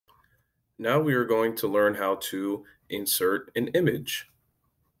Now we are going to learn how to insert an image.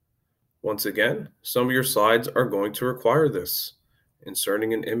 Once again, some of your slides are going to require this,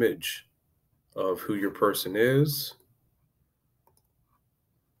 inserting an image of who your person is,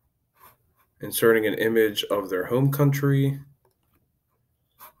 inserting an image of their home country,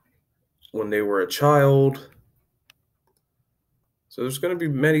 when they were a child. So there's going to be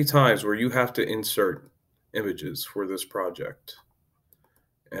many times where you have to insert images for this project,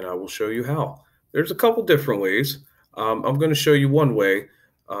 and I will show you how. There's a couple different ways. I'm going to show you one way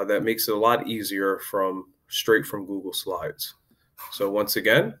that makes it a lot easier straight from Google Slides. So once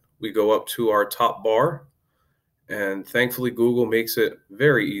again, we go up to our top bar, and thankfully Google makes it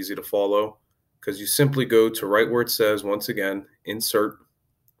very easy to follow because you simply go to right where it says, once again, insert,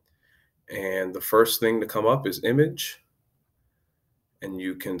 and the first thing to come up is image, and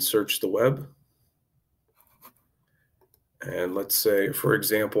you can search the web. And let's say, for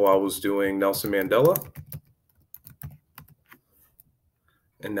example, I was doing Nelson Mandela.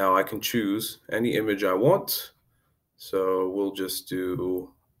 And now I can choose any image I want. So we'll just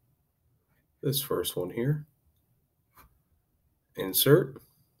do this first one here. Insert.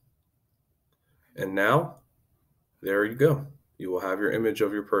 And now, there you go. You will have your image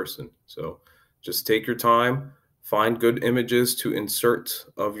of your person. So just take your time, find good images to insert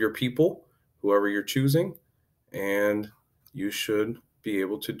of your people, whoever you're choosing, and you should be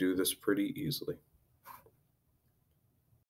able to do this pretty easily.